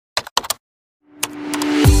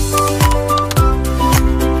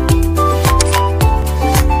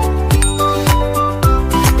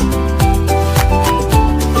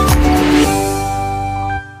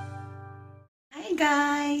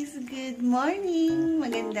morning!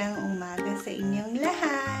 Magandang umaga sa inyong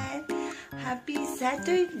lahat. Happy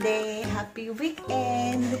Saturday! Happy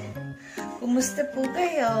weekend! Kumusta po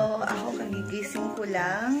kayo? Ako kagigising ko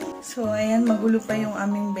lang. So, ayan, magulo pa yung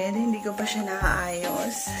aming bed. Hindi ko pa siya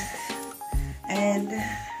nakaayos. And,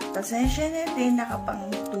 pasensya na din,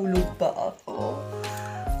 nakapangtulog pa ako.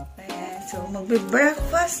 Ayan, so,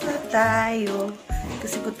 magbe-breakfast na tayo.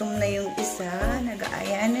 Kasi gutom na yung isa.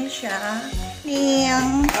 Nag-aaya na siya.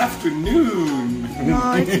 Ning! Afternoon!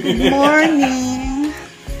 No, it's good morning.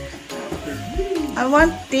 I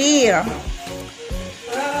want tea.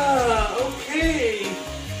 Okay.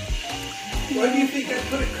 Why do you think I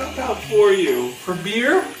put a cup out for you? For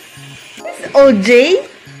beer? OJ?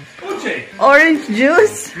 OJ. Orange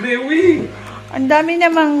juice? Mais oui. Ang dami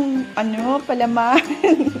namang, palaman.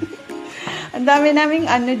 Ang dami naming,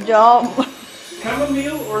 job.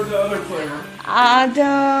 Chamomile or the other flavor? The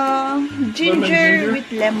ginger with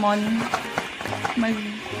lemon.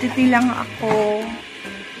 Magtiti lang ako.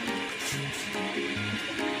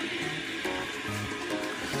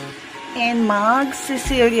 And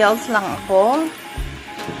mag-cereals lang ako.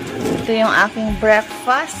 Ito yung aking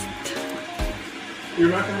breakfast. You're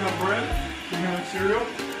not gonna have bread? You're gonna have cereal?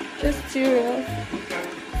 Just cereal. Okay.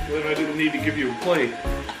 Then I didn't need to give you a plate.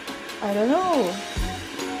 I don't know.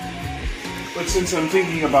 But since I'm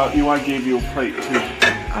thinking about you, I gave you a plate too.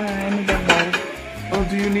 I need a bowl. Oh,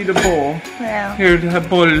 do you need a bowl? Yeah. Here, the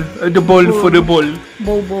bowl. The bowl for the bowl.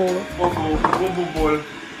 Bowl. Bowl.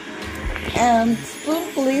 And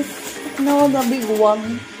spoon, please. No, the big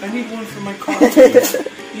one. I need one for my coffee.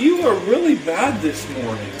 You are really bad this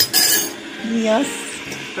morning. Yes.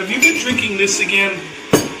 Have you been drinking this again?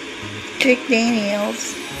 Jack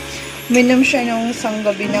Daniels. Minom siya nung isang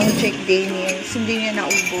gabi ng Jack Daniels. Hindi niya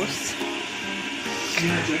naubos.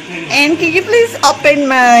 And can you please open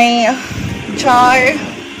my jar?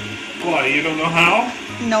 Why? You don't know how?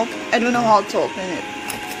 Nope. I don't know how to open it.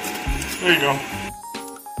 There you go.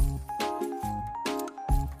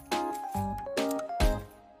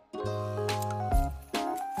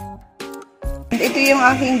 Ito yung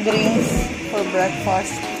aking drinks for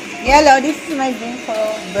breakfast. Yellow, this is my drink for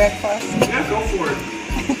breakfast. Yeah, go for it.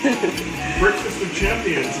 Breakfast of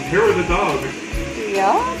champions. And here are the dog.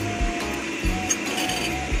 Yeah.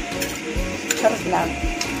 Sarap lang.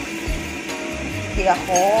 Hindi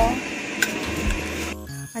ako.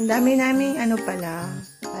 Ang dami naming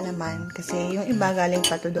palaman. Kasi yung iba galing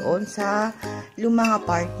pa to doon sa lumang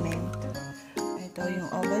apartment. Ito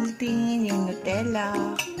yung Ovaltine, yung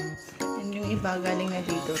Nutella. And yung iba galing na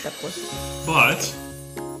dito. Tapos, But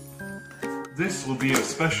this will be a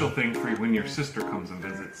special thing for you when your sister comes and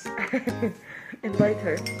visits. invite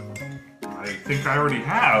her. I think I already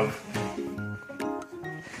have.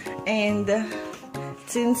 And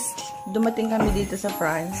since dumating kami dito sa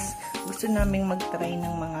France, gusto naming mag-try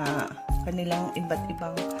ng mga kanilang iba't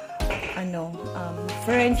ibang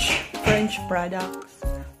French products,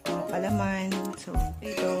 mga palaman. So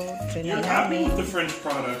ito, try na You're happy namin. with the French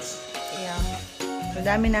products. Yeah. So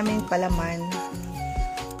dami namin palaman.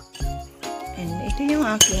 And ito yung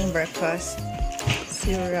aking breakfast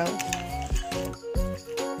cereal.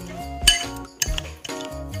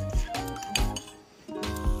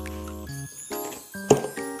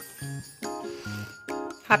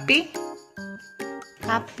 Happy?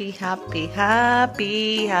 Happy siya.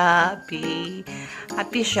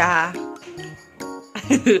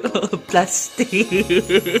 Plastic.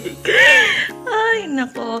 Ay,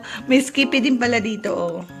 nako. May Skippy din pala dito,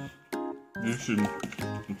 oh. You should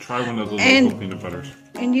try one of those And- local peanut butters.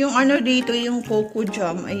 And yung dito, yung cocoa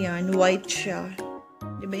jam, ayan, white siya.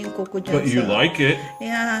 Diba yung cocoa jam? But you like it.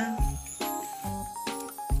 Yeah.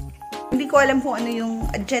 Hindi ko alam kung ano yung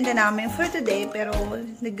agenda namin for today, pero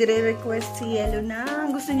nagre-request si Yelo na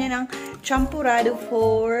gusto niya ng champurrado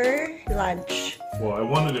for lunch. Well, I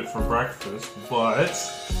wanted it for breakfast, but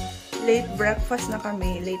Late breakfast na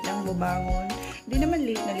kami, late lang bumangon. Hindi naman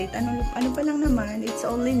late na late. Ano pa lang naman, it's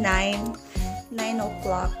only 9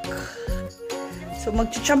 o'clock. So,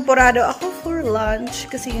 magchichampurado ako for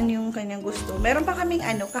lunch kasi yun yung kanyang gusto. Meron pa kaming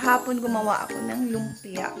kahapon gumawa ako ng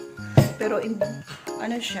lumpia. Pero,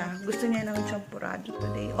 gusto niya ng champurado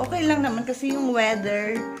today. Okay lang naman kasi yung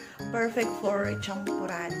weather, perfect for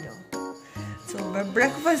champurado. So,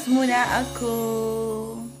 breakfast muna ako.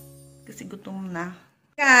 Kasi gutom na.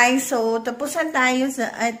 Guys, so, tapusan tayo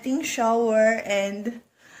sa ating shower and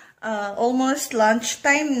almost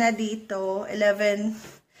lunchtime na dito.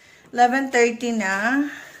 11:30 na.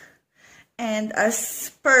 And as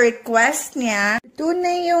per request niya, ito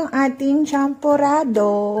na yung ating champurrado.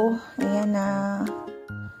 Ayan na.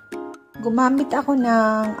 Gumamit ako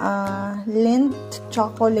ng Lindt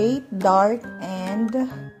chocolate, dark,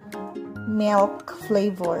 and milk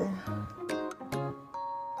flavor.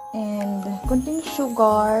 And kunting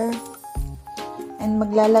sugar. And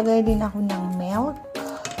maglalagay din ako ng milk.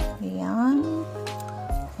 Ayan.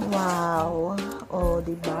 Wow. Oh,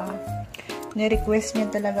 diba? Ni-request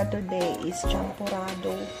niya talaga today is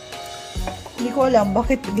champurrado. Hindi ko alam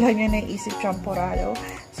bakit bigla niya naisip champurrado.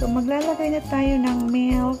 So, maglalagay na tayo ng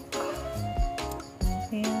milk.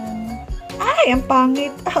 Ayan. Ay, ang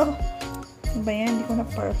pangit. Oh. Ano ba yan? Hindi ko na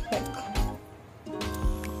perfect.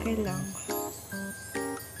 Okay lang.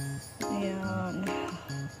 Ayan.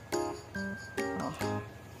 Oh.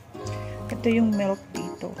 Ito yung milk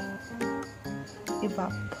dito.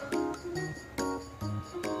 Evap.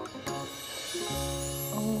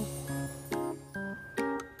 Oh.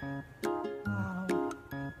 Wow.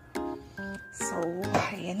 So,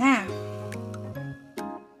 ayan na.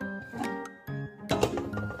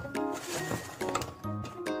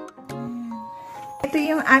 Ito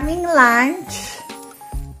yung aming lunch.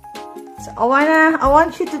 So, I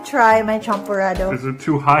want you to try my champurrado. Is it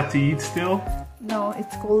too hot to eat still? No,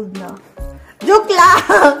 it's cold now. Joke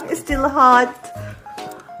lang! It's still hot.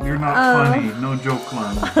 You're not funny. No joke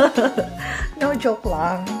lang. No joke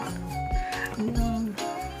lang.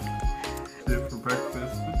 It for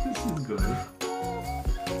breakfast, but this is good.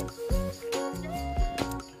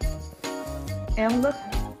 And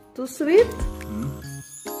too sweet?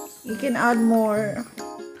 You can add more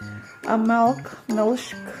milk.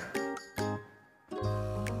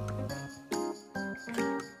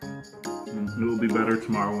 It will be better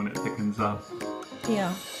tomorrow when it thickens up.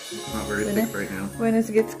 Yeah. It's not very thick right now. When it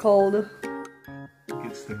gets cold. It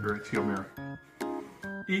gets thicker. It's yummier.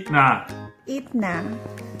 Eat na. Eat na.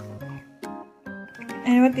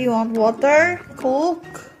 And what do you want? Water?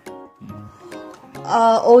 Coke?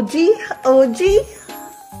 OG?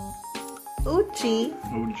 Uchi?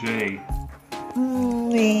 OJ.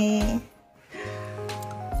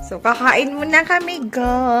 So, kakain muna kami,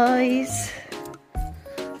 guys.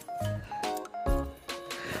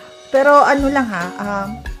 Pero, ano lang ha,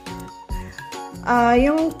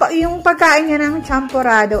 yung pagkain niya ng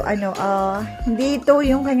champurrado, hindi ito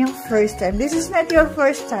yung kanyang first time. This is not your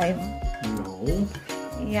first time. No.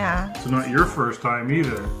 Yeah. It's not your first time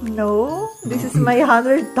either. No. This is my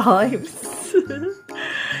 100 times.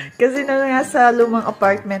 Kasi nasa lumang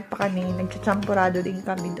apartment pa kami, nagchachampurado din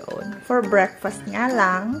kami doon. For breakfast nga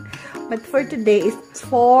lang. But for today, it's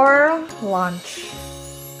for lunch.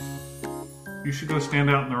 You should go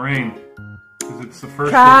stand out in the rain. Because it's the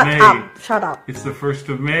 1st of May. Shut up. It's the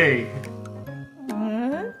 1st of May.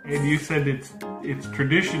 And you said it's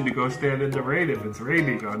tradition to go stand in the rain if it's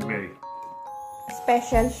raining on May.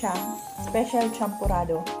 Special siya. Special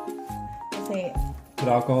champurrado. Kasi, Put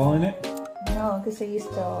alcohol in it? no, kasi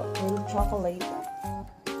used to real chocolate.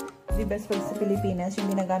 Di ba sa Pilipinas,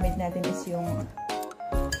 yung ginagamit natin is yung,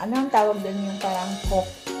 ano ang tawag doon, yung parang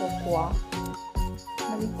cocoa.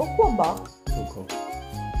 Cocoa ba? Cocoa.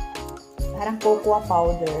 Parang cocoa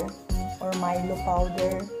powder or Milo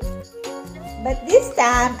powder. But this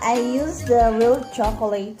time, I use the real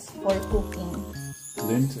chocolates for cooking.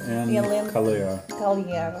 Lint and Lint. Kalia.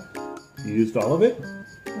 You used all of it?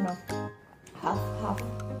 No. Half.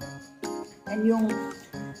 And yung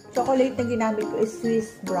chocolate na ginamit ko is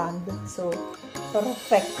Swiss brand. So,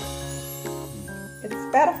 perfect. It's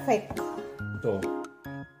perfect. Ito.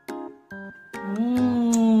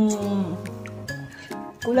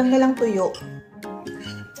 Kulang na lang tuyo.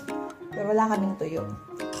 Pero wala kaming tuyo.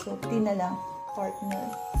 So, tea na lang. Partner.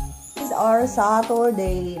 This is our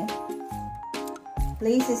Saturday.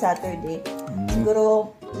 Place is Saturday.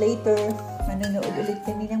 Siguro, later, manonood ulit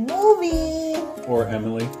kami ng movie. Or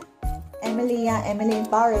Emily. Emily in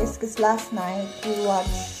Paris. Because last night, we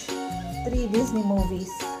watched 3 Disney movies.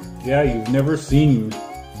 Yeah, you've never seen.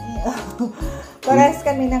 Parehas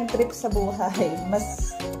kami ng trip sa buhay.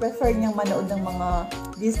 Mas prefer niyang manood ng mga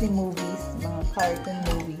Disney movies, mga cartoon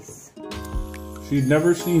movies. She'd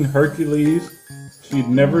never seen Hercules. She'd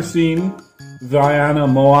never seen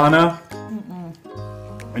Moana.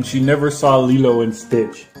 And she never saw Lilo and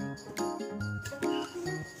Stitch.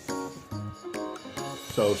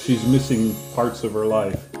 So she's missing parts of her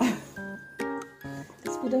life.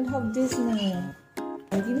 Because we don't have Disney.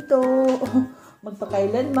 Hindi to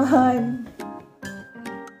magpakailanman.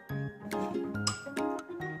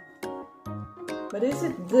 But is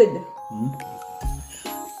it good?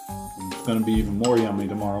 It's gonna be even more yummy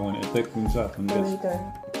tomorrow when it thickens up and gets. Later.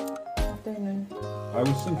 Afternoon. I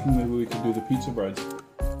was thinking maybe we could do the pizza breads.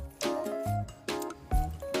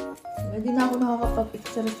 Hindi na ako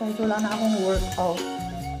nakakapag-exercise. Wala na akong workout.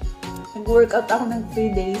 Nag-workout ako ng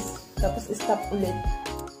 3 days. Tapos stop ulit.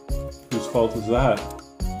 Whose fault is that?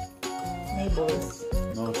 Neighbors.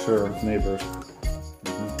 Oh, sure, neighbors.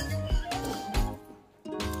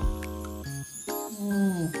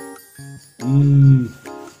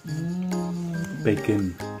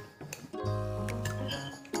 Bacon.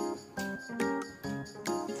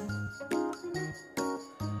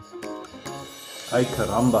 Ay,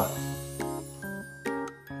 caramba.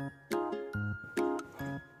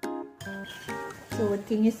 So what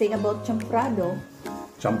can you say about champorado?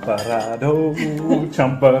 Champorado,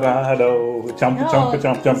 champorado, This is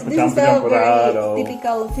a very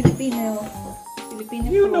typical Filipino.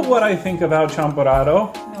 You know what I think about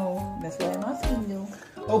champorado? No, that's why I'm asking you.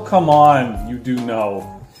 Oh, come on. You do know.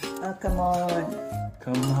 Come on.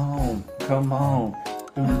 Come on. Come on.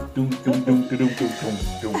 You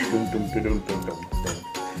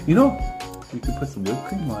know, you could put some whipped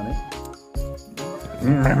cream on it.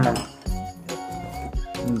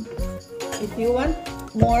 If you want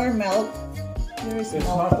more milk, there is It's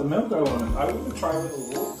milk. not the milk I want. I wouldn't try with a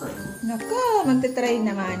whipped cream. Nako, magte-try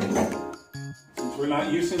naman. Since we're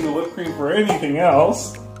not using the whipped cream for anything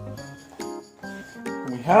else,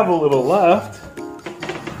 we have a little left.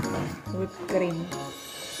 Whipped cream.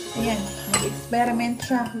 Ayan, nag-experiment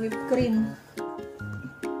siya. Whipped cream.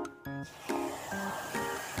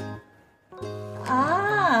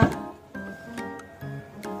 Ah!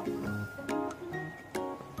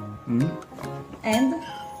 And?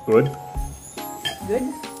 Good. Good?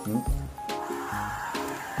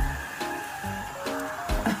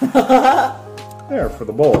 There, for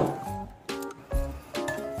the bowl.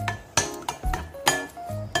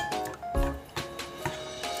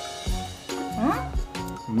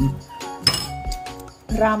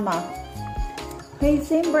 Rama. Hey,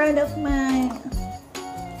 same brand of my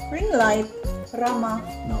ring light. Rama.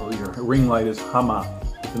 No, your ring light is Hama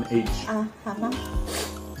with an H. Hama.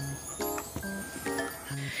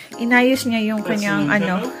 Inayos niya yung kanyang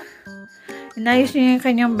inayos niya yung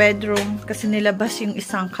kanyang bedroom kasi nilabas yung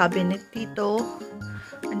isang cabinet dito.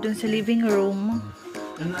 Andun sa living room.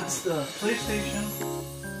 And that's the PlayStation.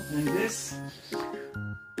 And this.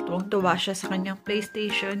 Tuwang-tuwa siya sa kanyang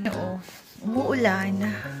PlayStation. Oo. Umuulan.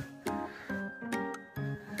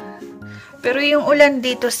 Pero yung ulan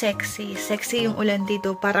dito sexy. Sexy yung ulan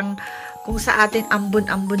dito. Parang kung sa atin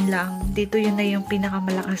ambon-ambon lang. Dito yun na yung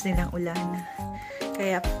pinakamalakas nilang ulan.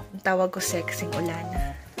 Kaya tawag ko sexing ulan.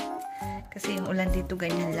 Kasi yung ulan dito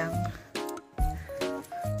ganyan lang.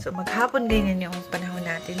 So maghapon din yun yung panahon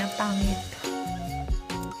natin. Ang pangit.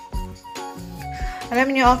 Alam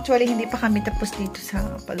niyo, actually hindi pa kami tapos dito sa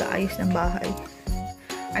pag-aayos ng bahay.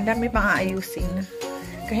 Ang dami pang aayusin.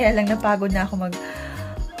 Kaya lang napagod na ako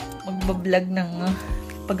magbablog ng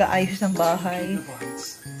pag-aayos ng bahay.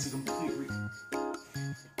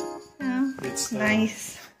 Yeah, it's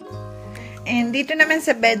nice. And dito naman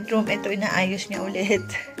sa bedroom, ito inaayos niya ulit.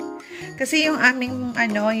 Kasi yung aming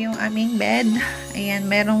yung aming bed, ayan,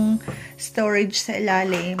 merong storage sa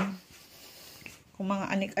ilalim. Kung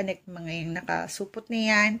mga anik-anik, mga yung nakasupot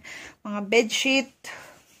niyan, mga bedsheet,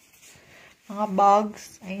 mga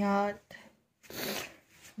bags, ayan.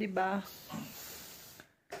 Diba?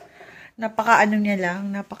 Napaka-ano niya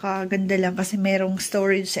lang, napaka-ganda lang kasi merong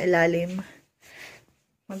storage sa ilalim.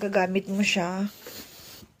 Magagamit mo siya.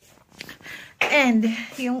 And,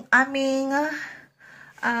 yung aming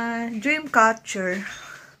dream catcher.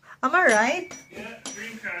 Am I right? Yeah,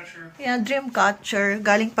 Dreamcatcher. Yeah, Dreamcatcher.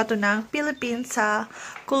 Galing pa to ng Philippines sa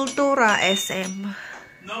Kultura SM.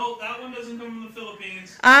 No, that one doesn't come from the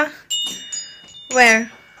Philippines.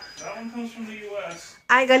 Where? That one comes from the US.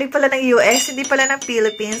 Ay, galing pala ng US, hindi pala ng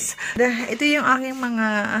Philippines. Ito yung aking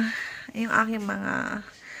mga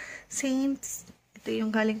saints. Ito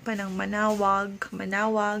yung galing pa ng Manawag,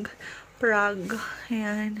 Prague.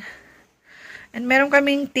 Ayan. And meron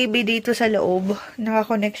kaming TV dito sa loob.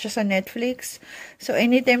 Nakakonect siya sa Netflix. So,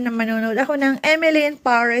 anytime na manonood ako ng Emily in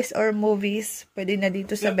Paris or movies, pwede na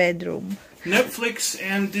dito sa bedroom. Netflix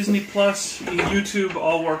and Disney Plus and YouTube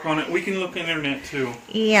all work on it. We can look internet too.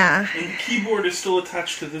 Yeah. And the keyboard is still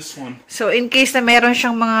attached to this one. So, in case na meron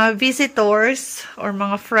siyang mga visitors or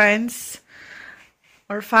mga friends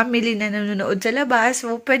or family na nanonood sa labas,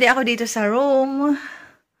 so, pwede ako dito sa room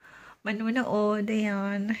manunood,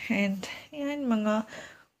 ayan. And, ayan,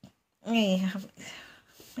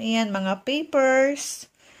 mga papers.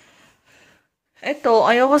 Ito,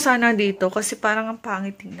 ayoko sana dito kasi parang ang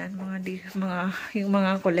pangit tingnan yung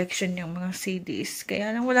mga collection yung mga CDs.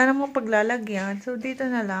 Kaya lang wala namang paglalagyan. So, dito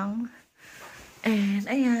na lang. And,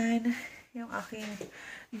 ayan, yung aking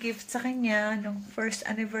gift sa kanya nung first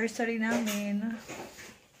anniversary namin.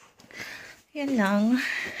 Yan lang.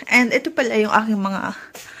 And, ito pala yung aking mga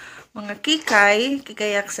mga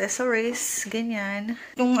kikay accessories, ganyan.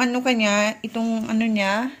 Itong ano kanya, itong ano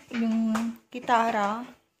niya, yung gitara,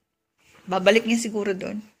 babalik niya siguro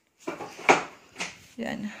doon.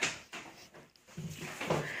 Yan.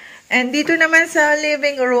 And dito naman sa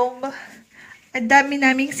living room, ang dami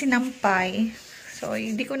naming sinampay. So,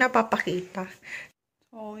 hindi ko napapakita.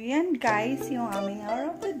 So, yan guys, yung aming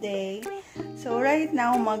hour of the day. So, right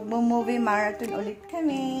now, mag-movie marathon ulit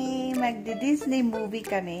kami. Magdi-Disney movie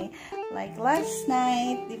kami. Like last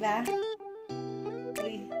night, di ba?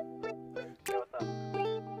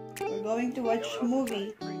 We're going to watch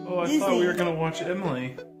movie. Oh, I Disney. thought we were gonna watch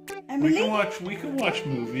Emily. Emily? We can watch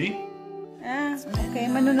movie. Ah, okay.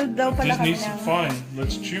 Manunod daw pala kami Disney's ng fine.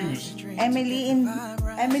 Let's choose. Emily in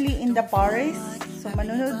the Paris. So,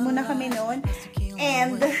 manunod muna kami noon.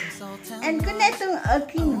 And kung na itong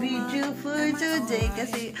aking video for today,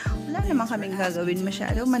 kasi wala naman kaming gagawin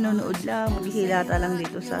masyado. Manonood lang, maghihilata lang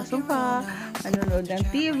dito sa sofa, manonood ng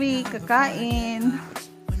TV, kakain.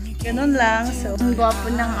 Ganun lang. So, ang gwapo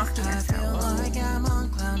ng aking asawa.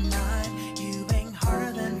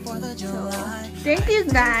 So, thank you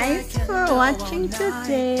guys for watching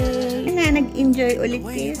today. Nag-enjoy ulit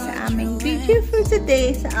kayo sa aming video for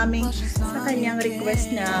today, sa kanyang request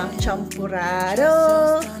na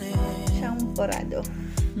champurado.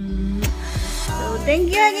 So, thank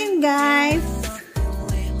you again guys.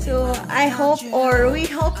 So, we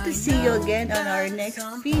hope to see you again on our next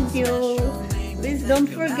video. Please don't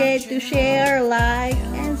forget to share, like,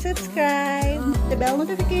 and subscribe. The bell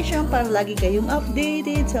notification para lagi kayong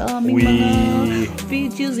updated sa aming mga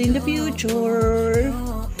videos in the future.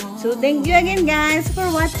 So, thank you again guys for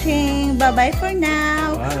watching. Bye-bye for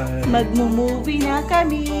now. Bye. Magmo-movie na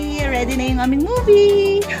kami. Ready na yung aming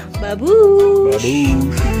movie. Babush!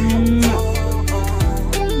 Babush!